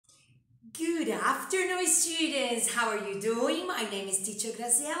Good afternoon, students! How are you doing? My name is Teacher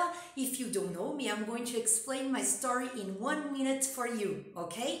Graziella. If you don't know me, I'm going to explain my story in 1 minute for you,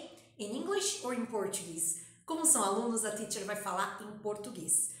 okay? In English or in Portuguese? Como são alunos, a teacher vai falar em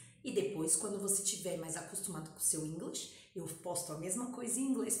português. E depois, quando você estiver mais acostumado com o seu English, eu posto a mesma coisa em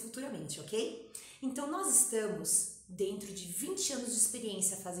inglês futuramente, ok? Então, nós estamos dentro de 20 anos de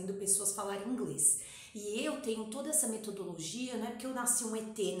experiência fazendo pessoas falarem inglês. E eu tenho toda essa metodologia, não é porque eu nasci um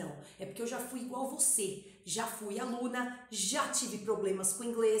ET, não. É porque eu já fui igual você. Já fui aluna, já tive problemas com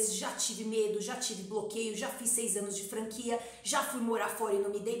inglês, já tive medo, já tive bloqueio, já fiz 6 anos de franquia, já fui morar fora e não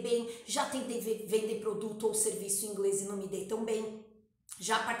me dei bem, já tentei vender produto ou serviço em inglês e não me dei tão bem.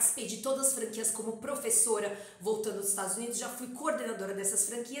 Já participei de todas as franquias como professora voltando dos Estados Unidos, já fui coordenadora dessas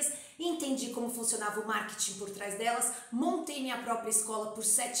franquias, entendi como funcionava o marketing por trás delas, montei minha própria escola por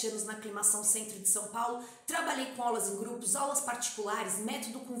 7 anos na Aclimação Centro de São Paulo, trabalhei com aulas em grupos, aulas particulares,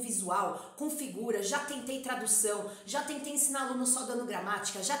 método com visual, com figura, já tentei tradução, já tentei ensinar aluno só dando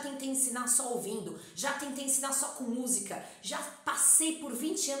gramática, já tentei ensinar só ouvindo, já tentei ensinar só com música, já passei por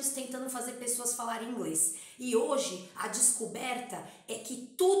 20 anos tentando fazer pessoas falarem inglês. E hoje a descoberta é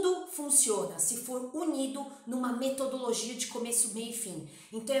que tudo funciona se for unido numa metodologia de começo, meio e fim.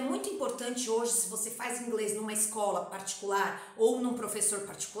 Então é muito importante hoje, se você faz inglês numa escola particular ou num professor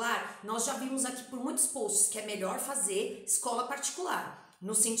particular, nós já vimos aqui por muitos posts que é melhor fazer escola particular,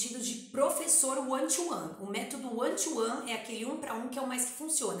 no sentido de professor one-to-one. O método one-to-one é aquele 1 para 1 que é o mais que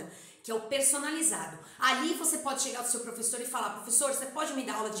funciona, que é o personalizado. Ali você pode chegar ao seu professor e falar: professor, você pode me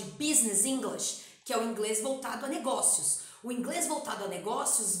dar aula de Business English? Que é o inglês voltado a negócios. O inglês voltado a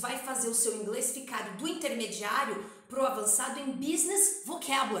negócios vai fazer o seu inglês ficar do intermediário para o avançado em Business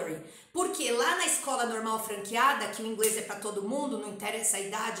Vocabulary. Porque lá na escola normal franqueada, que o inglês é para todo mundo, não interessa a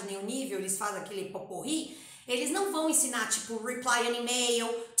idade nem o nível, eles fazem aquele poporri, eles não vão ensinar tipo reply an email,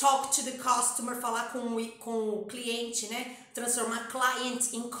 talk to the customer, falar com o cliente, né? Transformar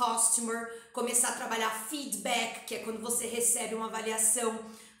client em customer, começar a trabalhar feedback, que é quando você recebe uma avaliação,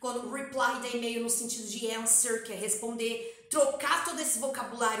 quando reply da e-mail no sentido de answer, que é responder, trocar todo esse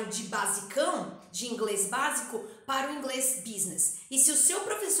vocabulário de basicão, de inglês básico, para o inglês business. E se o seu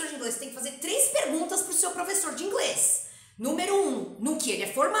professor de inglês tem que fazer 3 perguntas para o seu professor de inglês. Número 1, no que ele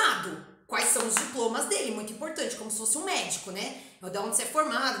é formado. Quais são os diplomas dele? Muito importante, como se fosse um médico, né? Da onde você é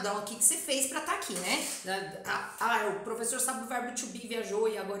formado, da onde que você fez para estar aqui, né? O professor sabe o verbo to be, viajou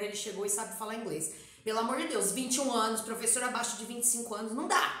e agora ele chegou e sabe falar inglês. Pelo amor de Deus, 21 anos, professor abaixo de 25 anos, não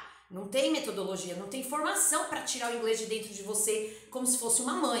dá. Não tem metodologia, não tem formação para tirar o inglês de dentro de você como se fosse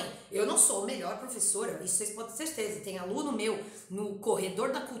uma mãe. Eu não sou a melhor professora, isso vocês podem ter certeza. Tem aluno meu no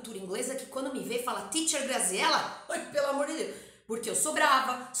corredor da cultura inglesa que quando me vê fala Teacher Graziella, pelo amor de Deus. Porque eu sou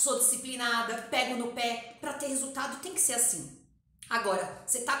brava, sou disciplinada, pego no pé. Para ter resultado tem que ser assim. Agora,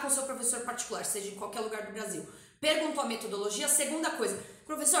 você tá com o seu professor particular, seja em qualquer lugar do Brasil, perguntou a metodologia. Segunda coisa,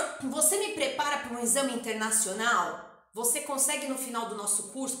 professor, você me prepara para um exame internacional? Você consegue no final do nosso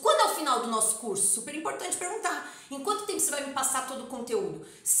curso? Quando é o final do nosso curso? Super importante perguntar. Em quanto tempo você vai me passar todo o conteúdo?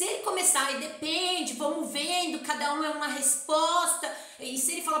 Se ele começar, e depende, vamos vendo, cada um é uma resposta. E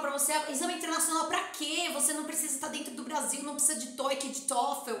se ele falar pra você, exame internacional pra quê? Você não precisa estar dentro do Brasil, não precisa de TOEIC, de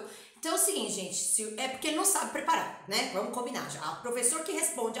TOEFL. Então é o seguinte, gente, é porque ele não sabe preparar, né? Vamos combinar já. O professor que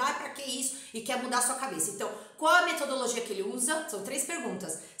responde, pra que isso? E quer mudar a sua cabeça. Então, qual a metodologia que ele usa? São 3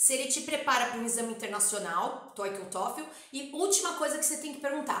 perguntas. Se ele te prepara para um exame internacional, TOEIC ou TOEFL. E última coisa que você tem que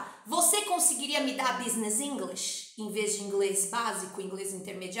perguntar, você conseguiria me dar Business English? Em vez de inglês básico, inglês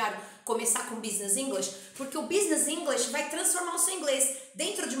intermediário, começar com Business English? Porque o Business English vai transformar o seu inglês.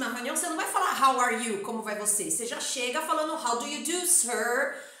 Dentro de uma reunião, você não vai falar how are you, como vai você? Você já chega falando how do you do,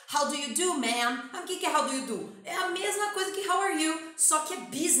 sir? How do you do, ma'am? O que é how do you do? É a mesma coisa que how are you, só que é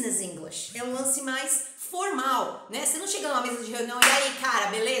Business English. É um lance mais formal, né? Você não chega numa mesa de reunião e aí, cara,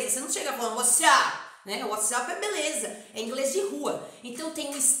 beleza? Você não chega falando what's up, né? What's up é beleza, é inglês de rua. Então tem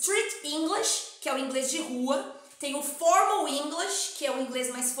o Street English, que é o inglês de rua. Tem o Formal English, que é o inglês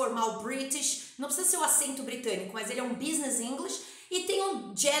mais formal British. Não precisa ser o acento britânico, mas ele é um Business English. E tem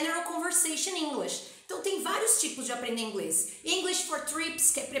o General Conversation English. Então tem vários tipos de aprender inglês. English for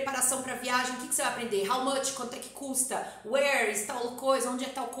Trips, que é preparação para viagem. O que você vai aprender? How much, quanto é que custa? Where is tal coisa? Onde é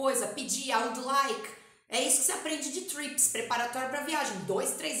tal coisa? Pedir, I would like. É isso que você aprende de trips, preparatório para viagem.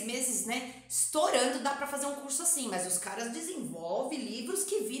 2, 3 meses, né? Estourando, dá para fazer um curso assim. Mas os caras desenvolvem livros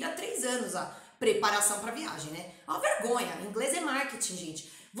que vira 3 anos a preparação para viagem, né? É uma vergonha. Inglês é marketing,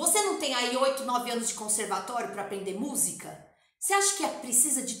 gente. Você não tem aí 8, 9 anos de conservatório para aprender música? Você acha que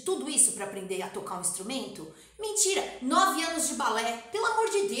precisa de tudo isso para aprender a tocar um instrumento? Mentira! 9 anos de balé, pelo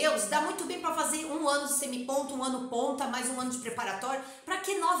amor de Deus, dá muito bem para fazer 1 ano de semiponta, 1 ano ponta, mais 1 ano de preparatório. Para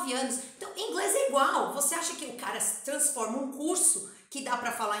que 9 anos? Então, igual. Você acha que o cara transforma um curso que dá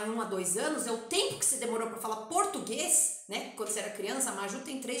para falar em 1 a 2 anos, é o tempo que você demorou para falar português, né? Quando você era criança, a Maju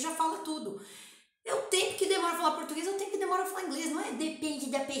tem 3, já fala tudo. É o tempo que demora a falar português, é o tempo que demora a falar inglês. Não é depende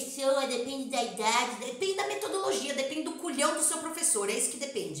da pessoa, depende da idade, depende da metodologia, depende do culhão do seu professor. É isso que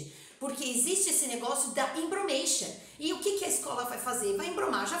depende. Porque existe esse negócio da embromation. E o que a escola vai fazer? Vai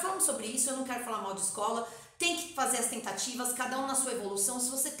embromar. Já falamos sobre isso, eu não quero falar mal de escola. Tem que fazer as tentativas, cada um na sua evolução. Se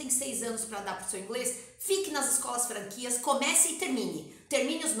você tem 6 anos para dar para o seu inglês, fique nas escolas franquias, comece e termine.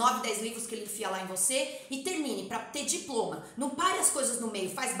 Termine os 9, 10 livros que ele enfia lá em você e termine para ter diploma. Não pare as coisas no meio,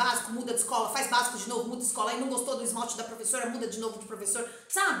 faz básico, muda de escola, faz básico de novo, muda de escola, aí não gostou do esmalte da professora, muda de novo de professor,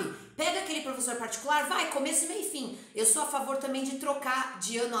 sabe? Pega aquele professor particular, vai, começo, meio e fim. Eu sou a favor também de trocar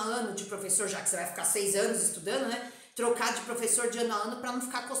de ano a ano de professor, já que você vai ficar 6 anos estudando, né? Trocar de professor de ano a ano para não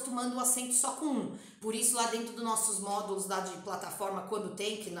ficar acostumando o acento só com um. Por isso, lá dentro dos nossos módulos lá de plataforma, quando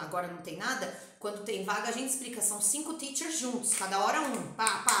tem, que agora não tem nada, quando tem vaga, a gente explica, são 5 teachers juntos, cada hora um,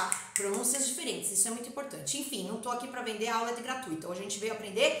 pronúncias diferentes, isso é muito importante. Enfim, não tô aqui para vender aula de gratuita, hoje a gente veio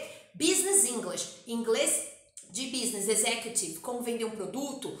aprender Business English, inglês de business, executive, como vender um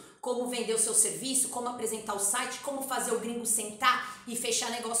produto, como vender o seu serviço, como apresentar o site, como fazer o gringo sentar e fechar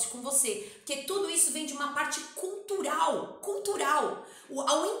negócio com você. Porque tudo isso vem de uma parte cultural.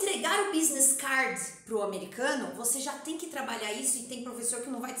 Ao entregar o business card para o americano, você já tem que trabalhar isso e tem professor que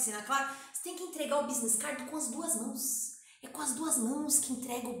não vai te ensinar, claro, você tem que entregar o business card com as 2 mãos. É com as 2 mãos que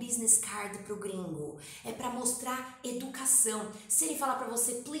entrega o business card pro gringo. É para mostrar educação. Se ele falar para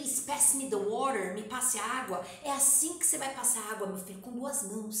você, please pass me the water, me passe a água, é assim que você vai passar água, meu filho, com 2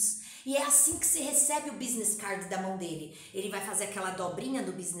 mãos. E é assim que você recebe o business card da mão dele. Ele vai fazer aquela dobrinha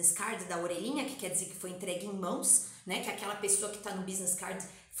do business card, da orelhinha, que quer dizer que foi entregue em mãos, né? Que aquela pessoa que tá no business card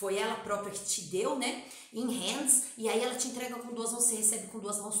foi ela própria que te deu, né? In hands, e aí ela te entrega com 2 mãos, você recebe com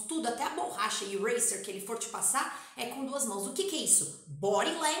 2 mãos tudo, até a borracha e eraser que ele for te passar é com 2 mãos. O que é isso?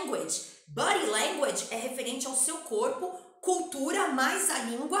 Body language. Body language é referente ao seu corpo, cultura mais a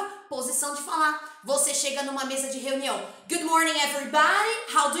língua, posição de falar. Você chega numa mesa de reunião, good morning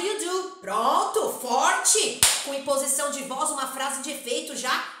everybody, how do you do? Pronto, forte, com imposição de voz, uma frase de efeito,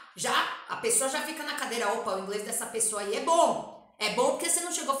 já a pessoa já fica na cadeira, opa, o inglês dessa pessoa aí é bom. É bom porque você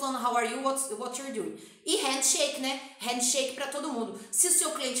não chegou falando how are you, what you're doing. E handshake, né? Handshake pra todo mundo. Se o seu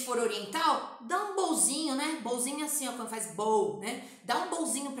cliente for oriental, dá um bowzinho, né? Bowzinho assim, ó, quando faz bowl, né? Dá um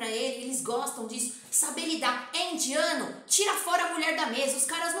bowzinho pra ele, eles gostam disso. Saber lidar. É indiano? Tira fora a mulher da mesa, os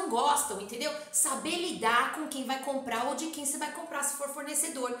caras não gostam, entendeu? Saber lidar com quem vai comprar ou de quem você vai comprar se for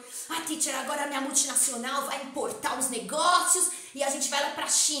fornecedor. Ah, teacher, agora a minha multinacional vai importar os negócios e a gente vai lá pra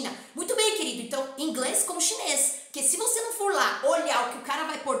China. Muito bem, querido. Então, inglês como chinês. Porque se você não for lá olhar o que o cara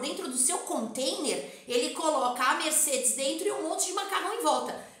vai pôr dentro do seu container, ele coloca a Mercedes dentro e um monte de macarrão em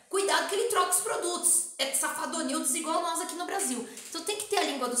volta. Cuidado que ele troca os produtos. É safadonildos igual nós aqui no Brasil. Então tem que ter a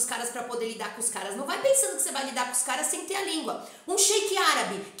língua dos caras para poder lidar com os caras. Não vai pensando que você vai lidar com os caras sem ter a língua. Um sheik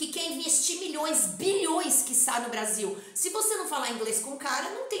árabe que quer investir milhões, bilhões que está no Brasil. Se você não falar inglês com o cara,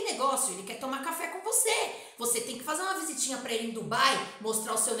 não tem negócio. Ele quer tomar café com você. Você tem que fazer uma visitinha para ele em Dubai,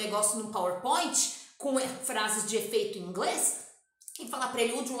 mostrar o seu negócio num PowerPoint com frases de efeito em inglês e falar para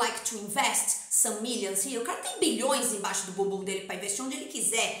ele, would you like to invest some millions here? O cara tem bilhões embaixo do bumbum dele para investir onde ele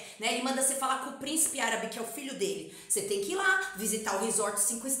quiser, né? Ele manda você falar com o príncipe árabe, que é o filho dele. Você tem que ir lá, visitar o resort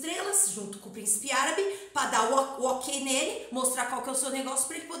 5 estrelas, junto com o príncipe árabe, para dar o ok nele, mostrar qual que é o seu negócio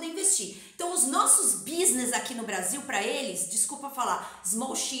para ele poder investir. Então, os nossos business aqui no Brasil, para eles, desculpa falar,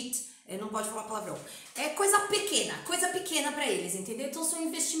 small shit, não pode falar palavrão, é coisa pequena para eles, entendeu? Então, são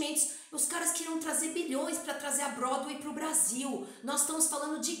investimentos. Os caras queriam trazer bilhões para trazer a Broadway para o Brasil. Nós estamos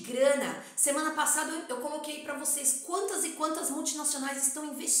falando de grana. Semana passada eu coloquei para vocês quantas e quantas multinacionais estão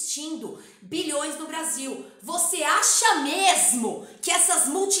investindo bilhões no Brasil. Você acha mesmo que essas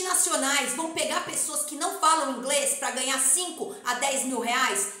multinacionais vão pegar pessoas que não falam inglês para ganhar 5 a 10 mil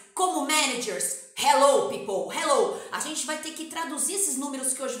reais como managers? Hello, people, hello. A gente vai ter que traduzir esses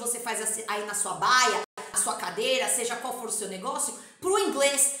números que hoje você faz aí na sua baia, na sua cadeira, seja qual for o seu negócio, para o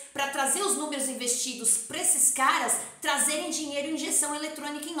inglês, para trazer os números investidos para esses caras trazerem dinheiro e injeção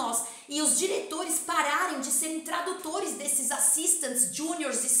eletrônica em nós. E os diretores pararem de serem tradutores desses assistants,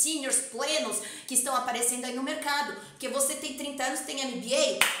 juniors e seniors plenos que estão aparecendo aí no mercado. Porque você tem 30 anos, tem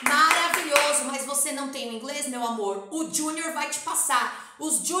MBA, maravilhoso, mas você não tem o inglês, meu amor, o junior vai te passar.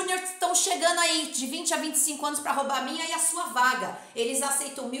 Os juniors estão chegando aí de 20 a 25 anos para roubar a minha e a sua vaga. Eles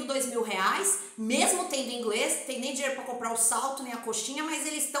aceitam 1.000, 2.000 reais, mesmo tendo inglês, tem nem dinheiro para comprar o salto nem a coxinha, mas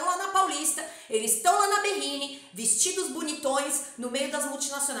eles estão lá na Paulista, eles estão lá na Berrini, vestidos bonitões, no meio das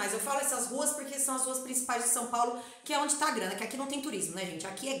multinacionais. Eu falo essas ruas porque são as ruas principais de São Paulo, que é onde tá a grana, que aqui não tem turismo, né, gente?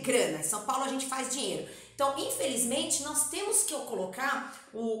 Aqui é grana, em São Paulo a gente faz dinheiro. Então, infelizmente, nós temos que colocar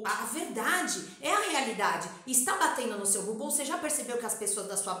a verdade, é a realidade. Está batendo no seu bumbum? Você já percebeu que as pessoas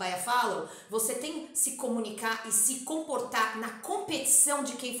da sua baia falam? Você tem que se comunicar e se comportar na competição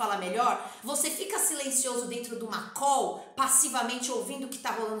de quem fala melhor? Você fica silencioso dentro de uma call, passivamente ouvindo o que está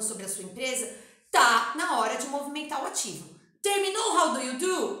rolando sobre a sua empresa? Tá na hora de movimentar o ativo. Terminou? How do you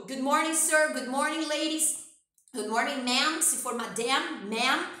do? Good morning, sir. Good morning, ladies. Good morning, ma'am. Se for madame,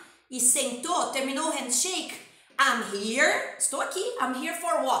 ma'am. E sentou, terminou o handshake, I'm here, estou aqui, I'm here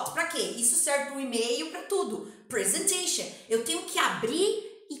for what? Pra quê? Isso serve para o e-mail, para tudo. Presentation, eu tenho que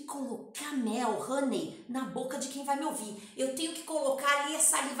abrir e colocar mel, honey, na boca de quem vai me ouvir. Eu tenho que colocar ali a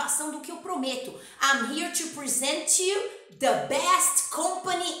salivação do que eu prometo. I'm here to present you the best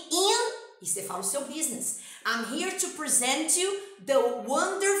company in... E você fala o seu business. I'm here to present you the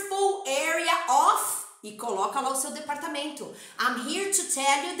wonderful area of... E coloca lá o seu departamento. I'm here to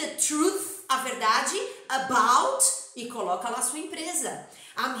tell you the truth, a verdade, about, e coloca lá a sua empresa.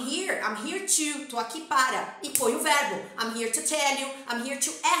 I'm here to, tô aqui para, e põe o verbo. I'm here to tell you, I'm here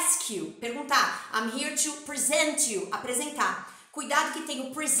to ask you, perguntar. I'm here to present you, apresentar. Cuidado que tem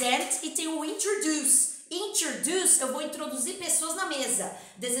o present e tem o introduce. Introduce, eu vou introduzir pessoas na mesa.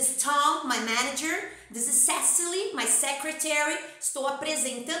 This is Tom, my manager. This is Cecily, my secretary. Estou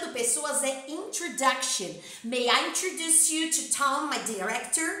apresentando pessoas, é introduction. May I introduce you to Tom, my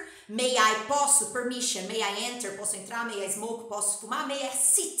director? May I, posso, permission. May I enter, posso entrar. May I smoke, posso fumar. May I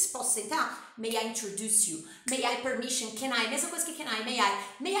sit, posso sentar. May I introduce you. May I permission, can I? Mesma coisa que can I,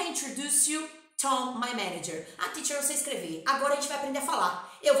 may I introduce you, Tom, my manager. Ah, teacher, eu sei escrever. Agora a gente vai aprender a falar.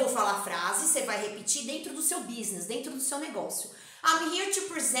 Eu vou falar a frase, você vai repetir dentro do seu business, dentro do seu negócio. I'm here to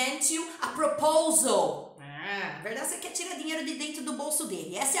present you a proposal. A verdade, você quer tirar dinheiro de dentro do bolso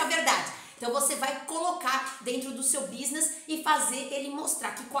dele. Essa é a verdade. Então você vai colocar dentro do seu business e fazer ele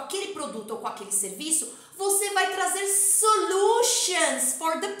mostrar que com aquele produto ou com aquele serviço, você vai trazer solutions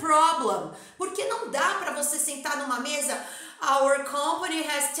for the problem. Porque não dá para você sentar numa mesa... Our company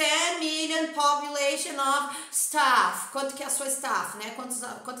has 10 million population of staff. Quanto que é a sua staff, né?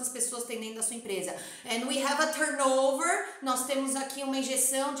 Quantas pessoas tem dentro da sua empresa? And we have a turnover. Nós temos aqui uma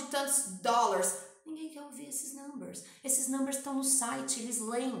injeção de tantos dólares. Ninguém quer ouvir esses numbers. Esses numbers estão no site, eles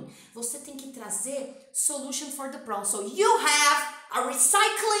leem. Você tem que trazer solution for the problem. So you have a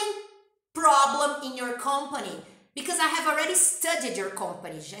recycling problem in your company. Because I have already studied your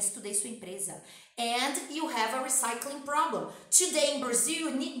company. Já estudei sua empresa. And you have a recycling problem. Today in Brazil,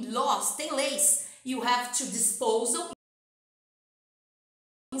 you need laws, tem leis. You have to dispose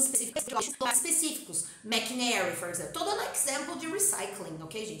em específicos. McNary, for example. Tô dando exemplo de recycling,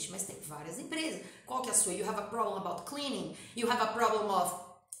 ok, gente? Mas tem várias empresas. Qual que é a sua? You have a problem about cleaning. You have a problem of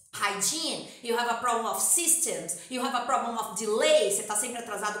hygiene. You have a problem of systems. You have a problem of delay. Você está sempre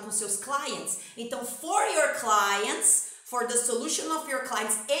atrasado com seus clients. Então, for your clients... For the solution of your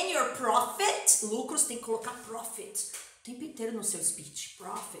clients and your profit, lucros, tem que colocar profit o tempo inteiro no seu speech.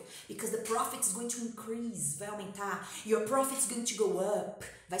 Profit, because the profit is going to increase, vai aumentar. Your profit is going to go up,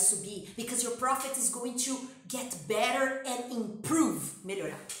 vai subir. Because your profit is going to get better and improve,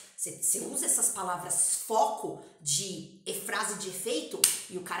 melhorar. Você usa essas palavras foco de frase de efeito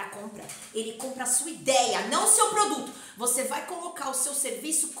e o cara compra. Ele compra a sua ideia, não o seu produto. Você vai colocar o seu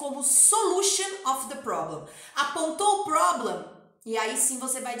serviço como solution of the problem. Apontou o problem e aí sim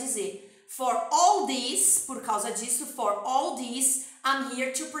você vai dizer for all this, por causa disso, for all this, I'm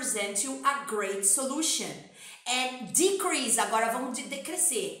here to present you a great solution. And decrease, agora vamos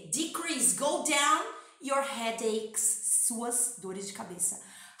decrescer. Decrease, go down your headaches, suas dores de cabeça.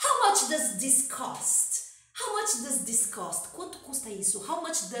 How much does this cost? How much does this cost? Quanto custa isso? How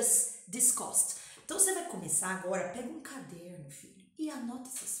much does this cost? Então você vai começar agora, pega um caderno, filho, e anota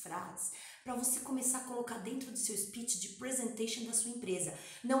essas frases para você começar a colocar dentro do seu speech de presentation da sua empresa.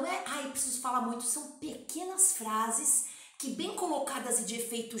 Não é, eu preciso falar muito, são pequenas frases que bem colocadas e de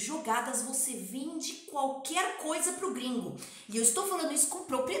efeito jogadas, você vende qualquer coisa pro gringo. E eu estou falando isso com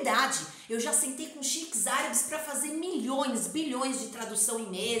propriedade. Eu já sentei com chiques árabes para fazer milhões, bilhões de tradução em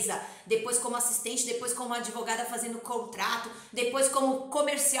mesa, depois como assistente, depois como advogada fazendo contrato, depois como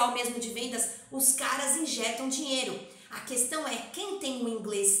comercial mesmo de vendas. Os caras injetam dinheiro. A questão é, quem tem o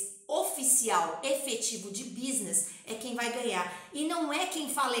inglês oficial potencial efetivo de business é quem vai ganhar. E não é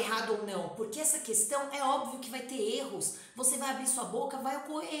quem fala errado ou não, porque essa questão é óbvio que vai ter erros. Você vai abrir sua boca, vai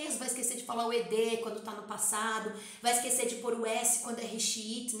ocorrer erros, vai esquecer de falar o ED quando tá no passado, vai esquecer de pôr o S quando é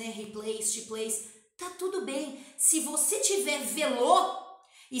recheat, né? Replace, replace. Tá tudo bem. Se você tiver velô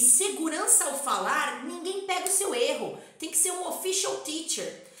e segurança ao falar, ninguém pega o seu erro. Tem que ser um official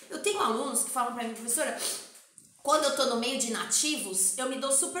teacher. Eu tenho alunos que falam pra mim, professora, quando eu tô no meio de nativos, eu me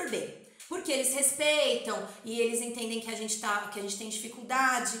dou super bem. Porque eles respeitam e eles entendem que a gente tem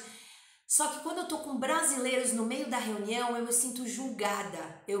dificuldade. Só que quando eu tô com brasileiros no meio da reunião, eu me sinto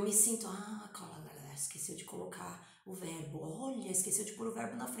julgada. Eu me sinto, esqueceu de colocar o verbo. Olha, esqueceu de pôr o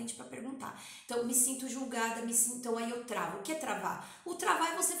verbo na frente para perguntar. Então, eu me sinto julgada, então aí eu travo. O que é travar? O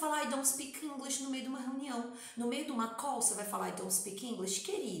travar é você falar I don't speak English no meio de uma reunião. No meio de uma call, você vai falar I don't speak English.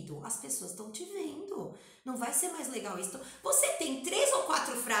 Querido, as pessoas estão te vendo. Não vai ser mais legal isso. Então, você tem 3 ou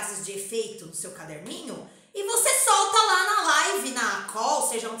 4 frases de efeito no seu caderninho e você solta lá na live, na call,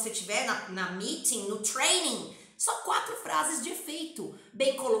 seja onde você estiver, na meeting, no training. Só 4 frases de efeito.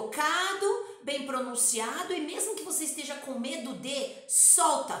 Bem colocado, bem pronunciado, e mesmo que você esteja com medo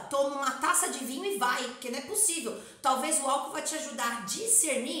solta, toma uma taça de vinho e vai, porque não é possível. Talvez o álcool vai te ajudar a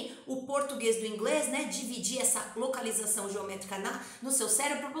discernir o português do inglês, né? Dividir essa localização geométrica no seu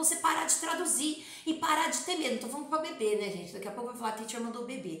cérebro para você parar de traduzir e parar de ter medo. Não tô falando pra beber, né, gente? Daqui a pouco vai falar, a teacher mandou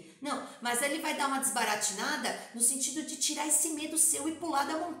beber. Não, mas ele vai dar uma desbaratinada no sentido de tirar esse medo seu e pular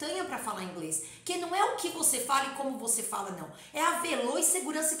da montanha para falar inglês. Que não é o que você fala e como você fala, não. É a velô e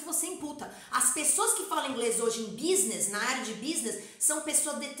segurança que você imputa. As pessoas que falam inglês hoje em business, na área de business, são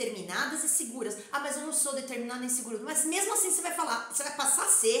pessoas determinadas e seguras. Ah, mas eu não sou determinada nem segura. Mas mesmo assim você vai passar a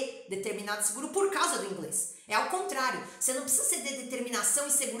ser determinado e seguro por causa do inglês. É ao contrário. Você não precisa ser de determinação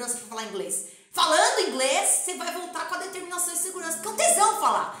e segurança para falar inglês. Falando inglês, você vai voltar com a determinação e segurança, porque é um tesão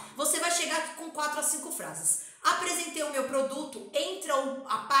falar. Você vai chegar aqui com 4 a 5 frases. Apresentei o meu produto, entra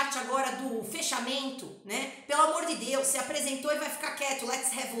a parte agora do fechamento, né? Pelo amor de Deus, você apresentou e vai ficar quieto,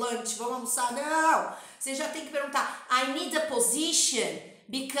 let's have lunch, vamos almoçar. Não! Você já tem que perguntar, I need a position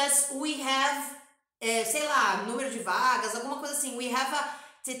because we have, sei lá, número de vagas, alguma coisa assim.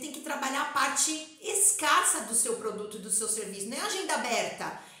 Você tem que trabalhar a parte escassa do seu produto e do seu serviço, não é agenda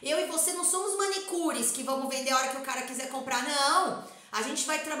aberta. Eu e você não somos manicures que vamos vender a hora que o cara quiser comprar, não. A gente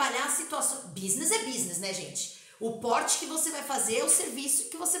vai trabalhar a situação. Business é business, né, gente? O porte que você vai fazer é o serviço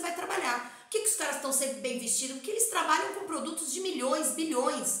que você vai trabalhar. Por que os caras estão sempre bem vestidos? Porque eles trabalham com produtos de milhões,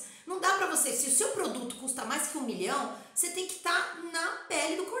 bilhões. Não dá pra você, se o seu produto custa mais que 1 milhão, você tem que estar na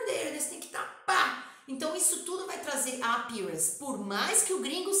pele do cordeiro, né? Você tem que estar pá. Então isso tudo vai trazer a appearance. Por mais que o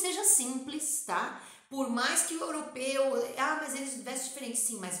gringo seja simples, tá? Por mais que o europeu, mas eles vestem diferente,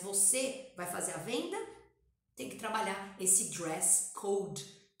 sim, mas você vai fazer a venda, tem que trabalhar esse dress code,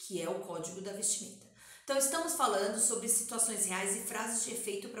 que é o código da vestimenta. Então, estamos falando sobre situações reais e frases de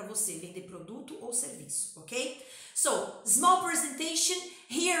efeito para você vender produto ou serviço, ok? So, small presentation,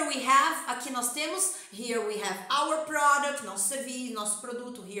 here we have, aqui nós temos, here we have our product, nosso serviço, nosso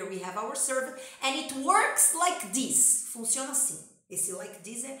produto, here we have our service, and it works like this, funciona assim. Esse like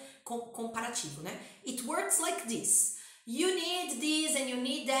this é comparativo, né? It works like this. You need this and you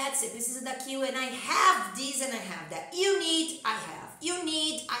need that. Você precisa daquilo, and I have this and I have that. You need, I have. You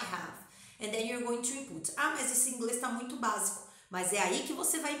need, I have. And then you're going to input. Ah, mas esse inglês está muito básico. Mas é aí que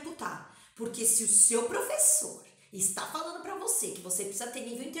você vai imputar. Porque se o seu professor está falando para você que você precisa ter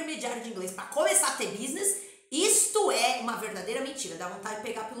nível intermediário de inglês para começar a ter business, isto é uma verdadeira mentira. Dá vontade de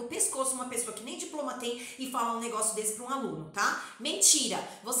pegar pelo pescoço uma pessoa que nem diploma tem e falar um negócio desse para um aluno, tá? Mentira!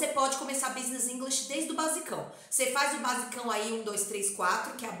 Você pode começar Business English desde o basicão. Você faz o basicão aí, 1, 2, 3,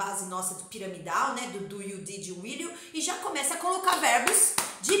 4, que é a base nossa do piramidal, né? Do you, did, you, will you, e já começa a colocar verbos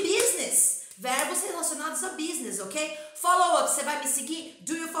de business. Verbos relacionados a business, ok? Follow up, você vai me seguir?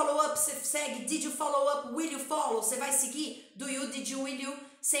 Do you follow up? Você segue? Did you follow up? Will you follow? Você vai seguir? Do you, did you, will you?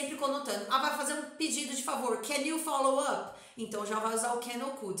 Sempre conotando. Ah, vai fazer um pedido de favor. Can you follow up? Então já vai usar o can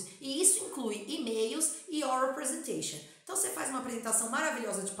ou could. E isso inclui e-mails e oral presentation. Então você faz uma apresentação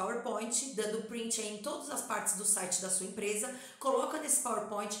maravilhosa de PowerPoint, dando print aí em todas as partes do site da sua empresa, coloca nesse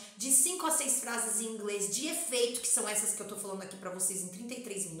PowerPoint de 5 a 6 frases em inglês de efeito, que são essas que eu tô falando aqui pra vocês em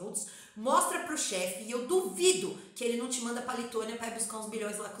 33 minutos, mostra pro chefe e eu duvido que ele não te manda pra Letônia pra ir buscar uns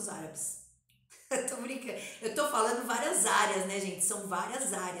bilhões lá com os árabes. Eu tô brincando. Eu tô falando várias áreas, né, gente? São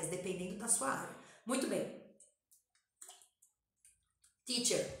várias áreas, dependendo da sua área. Muito bem.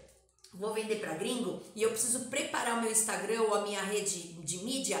 Teacher, vou vender para gringo e eu preciso preparar o meu Instagram ou a minha rede de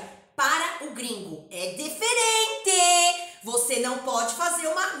mídia para o gringo. É diferente! Você não pode fazer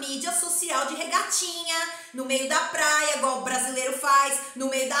uma mídia social de regatinha no meio da praia, igual o brasileiro faz, no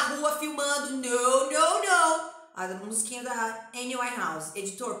meio da rua filmando. No, no, no. A musiquinha da Amy Winehouse.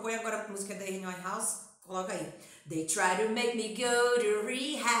 Editor, põe agora a música da Amy Winehouse. Coloca aí. They try to make me go to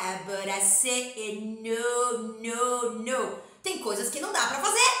rehab, but I say no, no, no. Tem coisas que não dá pra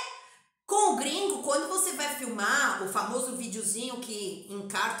fazer. Com o gringo, quando você vai filmar o famoso videozinho que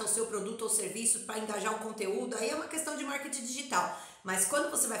encarta o seu produto ou serviço para engajar o conteúdo, aí é uma questão de marketing digital. Mas quando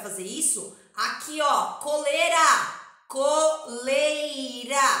você vai fazer isso, aqui ó, coleira,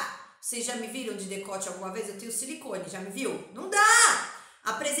 coleira. Vocês já me viram de decote alguma vez? Eu tenho silicone, já me viu? Não dá!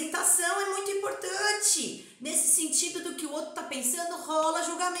 A apresentação é muito importante. Nesse sentido do que o outro tá pensando, rola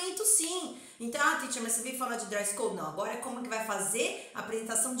julgamento sim. Então, teacher, mas você veio falar de dress code? Não, agora é como que vai fazer a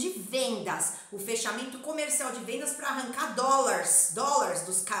apresentação de vendas. O fechamento comercial de vendas para arrancar dólares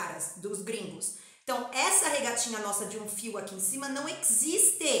dos caras, dos gringos. Então, essa regatinha nossa de um fio aqui em cima não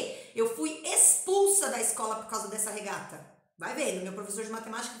existe. Eu fui expulsa da escola por causa dessa regata. Vai vendo, meu professor de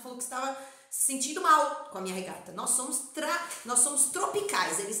matemática falou que estava se sentindo mal com a minha regata. Nós somos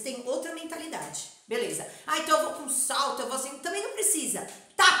tropicais, eles têm outra mentalidade. Beleza. Então eu vou com salto, eu vou assim, também não precisa.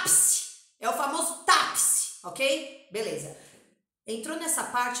 Tapse, é o famoso tapse, ok? Beleza. Entrou nessa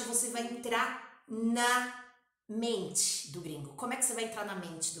parte, você vai entrar na mente do gringo. Como é que você vai entrar na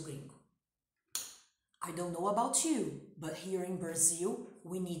mente do gringo? I don't know about you, but here in Brazil,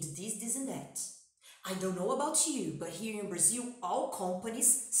 we need this, this and that. I don't know about you, but here in Brazil, all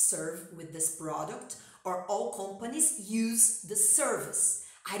companies serve with this product or all companies use the service.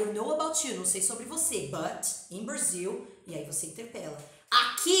 I don't know about you, não sei sobre você, but in Brazil, e aí você interpela.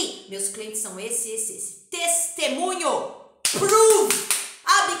 Aqui, meus clientes são esse. Testemunho! Prove!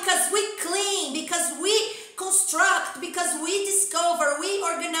 Because we clean, because we construct, because we discover, we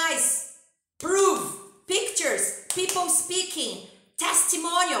organize. Prove! Pictures, people speaking,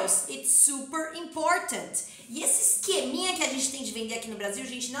 testimonials, it's super important. E esse esqueminha que a gente tem de vender aqui no Brasil,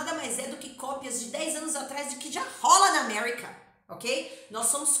 gente, nada mais é do que cópias de 10 anos atrás de que já rola na América, ok? Nós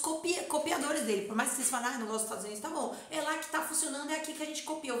somos copiadores dele. Por mais que vocês falem, não gosto dos Estados Unidos, tá bom. É lá que tá funcionando, é aqui que a gente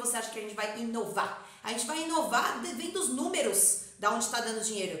copiou. Você acha que a gente vai inovar? A gente vai inovar vendo os números da onde está dando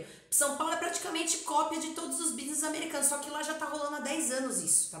dinheiro. São Paulo é praticamente cópia de todos os business americanos, só que lá já tá rolando há 10 anos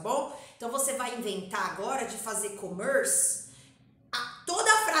isso, tá bom? Então você vai inventar agora de fazer commerce. Toda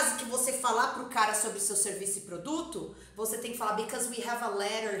a frase que você falar pro cara sobre o seu serviço e produto, você tem que falar because we have a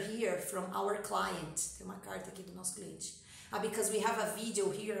letter here from our client. Tem uma carta aqui do nosso cliente. Because we have a video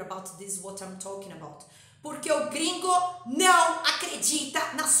here about this what I'm talking about. Porque o gringo não acredita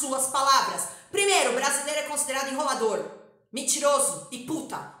nas suas palavras. Primeiro, o brasileiro é considerado enrolador, mentiroso e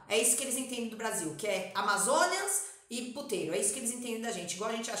puta. É isso que eles entendem do Brasil, que é Amazônias e puteiro. É isso que eles entendem da gente. Igual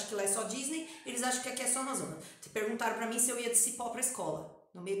a gente acha que lá é só Disney, eles acham que aqui é só Amazonas. Perguntaram pra mim se eu ia de cipó pra escola,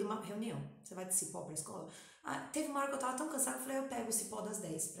 no meio de uma reunião. Você vai de cipó pra escola? Teve uma hora que eu tava tão cansada, eu falei, eu pego o cipó das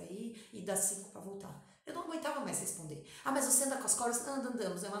 10 pra ir e das 5 pra voltar. Eu não aguentava mais responder. Mas você anda com as cobras?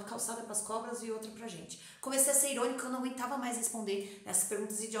 Andamos. É uma calçada pras cobras e outra pra gente. Comecei a ser irônica, eu não aguentava mais responder essas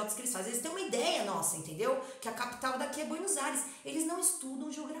perguntas idiotas que eles fazem. Eles têm uma ideia nossa, entendeu? Que a capital daqui é Buenos Aires. Eles não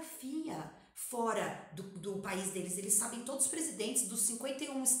estudam geografia fora do país deles. Eles sabem todos os presidentes dos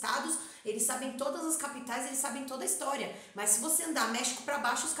 51 estados, eles sabem todas as capitais, eles sabem toda a história. Mas se você andar México pra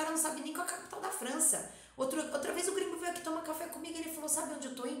baixo, os caras não sabem nem qual é a capital da França. Outra vez o gringo veio aqui tomar café comigo e ele falou, sabe onde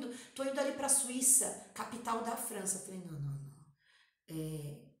eu tô indo? Tô indo ali pra Suíça, capital da França. Eu falei, não.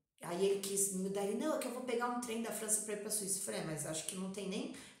 Aí ele quis me dar, não, é que eu vou pegar um trem da França pra ir pra Suíça. Eu falei, mas acho que não tem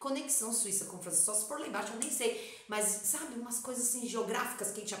nem conexão Suíça com França, só se for lá embaixo, eu nem sei. Mas, sabe, umas coisas assim geográficas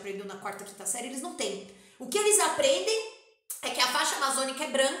que a gente aprendeu na 4ª, 5ª série, eles não têm. O que eles aprendem é que a faixa amazônica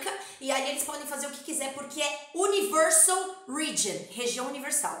é branca e aí eles podem fazer o que quiser porque é Universal Region, região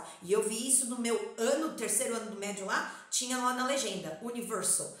universal. E eu vi isso no meu terceiro ano do médio lá, tinha lá na legenda,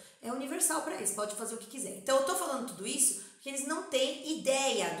 Universal. É universal para eles, pode fazer o que quiser. Então eu tô falando tudo isso porque eles não têm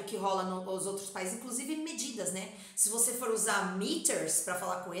ideia do que rola nos outros países, inclusive medidas, né? Se você for usar meters para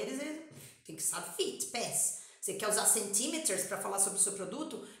falar com eles tem que saber feet, pés. Você quer usar centímetros para falar sobre o seu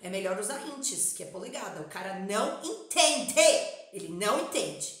produto? É melhor usar inches, que é polegada. O cara não entende. Ele não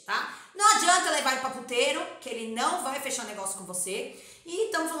entende, tá? Não adianta levar ele para puteiro, que ele não vai fechar negócio com você. E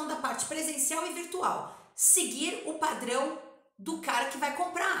estamos falando da parte presencial e virtual. Seguir o padrão do cara que vai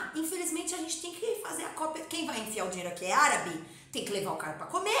comprar. Infelizmente, a gente tem que fazer a cópia. Quem vai enfiar o dinheiro aqui é árabe. Tem que levar o cara para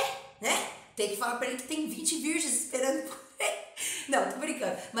comer, né? Tem que falar para ele que tem 20 virgens esperando por ele. Não, tô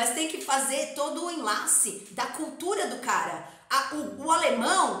brincando. Mas tem que fazer todo o enlace da cultura do cara. O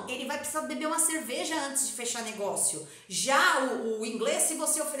alemão, ele vai precisa beber uma cerveja antes de fechar negócio. Já o inglês, se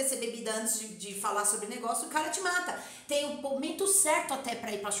você oferecer bebida antes de falar sobre negócio, o cara te mata. Tem um momento certo até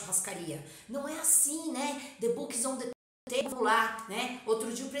para ir pra churrascaria. Não é assim, né? The book is on the table lá, né?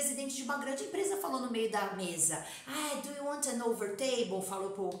 Outro dia o presidente de uma grande empresa falou no meio da mesa. Do you want an over table?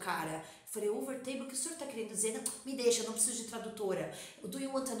 Falou pro cara. Falei, over table, o que o senhor tá querendo dizer? Não, me deixa, não preciso de tradutora. Do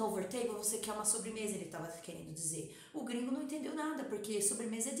you want an over table? Você quer uma sobremesa, ele tava querendo dizer. O gringo não entendeu nada, porque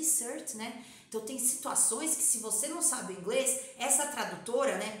sobremesa é dessert, né? Então tem situações que se você não sabe o inglês, essa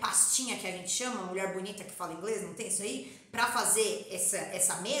tradutora, né, pastinha que a gente chama, mulher bonita que fala inglês, não tem isso aí? Pra fazer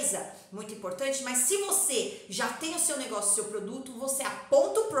essa mesa, muito importante, mas se você já tem o seu negócio, o seu produto, você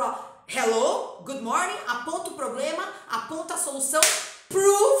aponta o hello, good morning, aponta o problema, aponta a solução,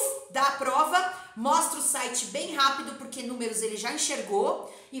 proof da prova, mostra o site bem rápido, porque números ele já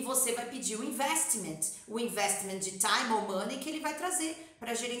enxergou, e você vai pedir o investment de time ou money que ele vai trazer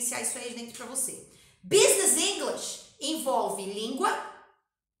para gerenciar isso aí dentro para você. Business English envolve língua,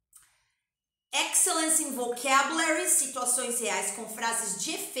 excellence in vocabulary, situações reais com frases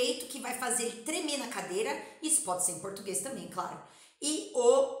de efeito que vai fazer ele tremer na cadeira, isso pode ser em português também, claro. E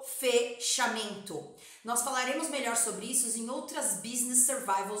o fechamento. Nós falaremos melhor sobre isso em outras Business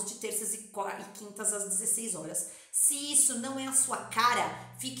Survivals de terças e quintas às 16 horas. Se isso não é a sua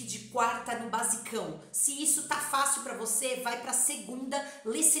cara, fique de quarta no basicão. Se isso tá fácil para você, vai para segunda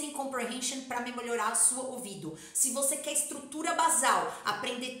Listening Comprehension para melhorar o seu ouvido. Se você quer estrutura basal,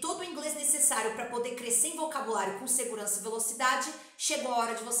 aprender todo o inglês necessário para poder crescer em vocabulário com segurança e velocidade, chegou a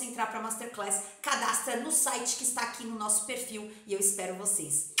hora de você entrar para a Masterclass. Cadastra no site que está aqui no nosso perfil e eu espero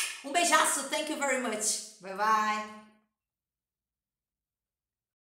vocês. Um beijaço, thank you very much. Bye bye.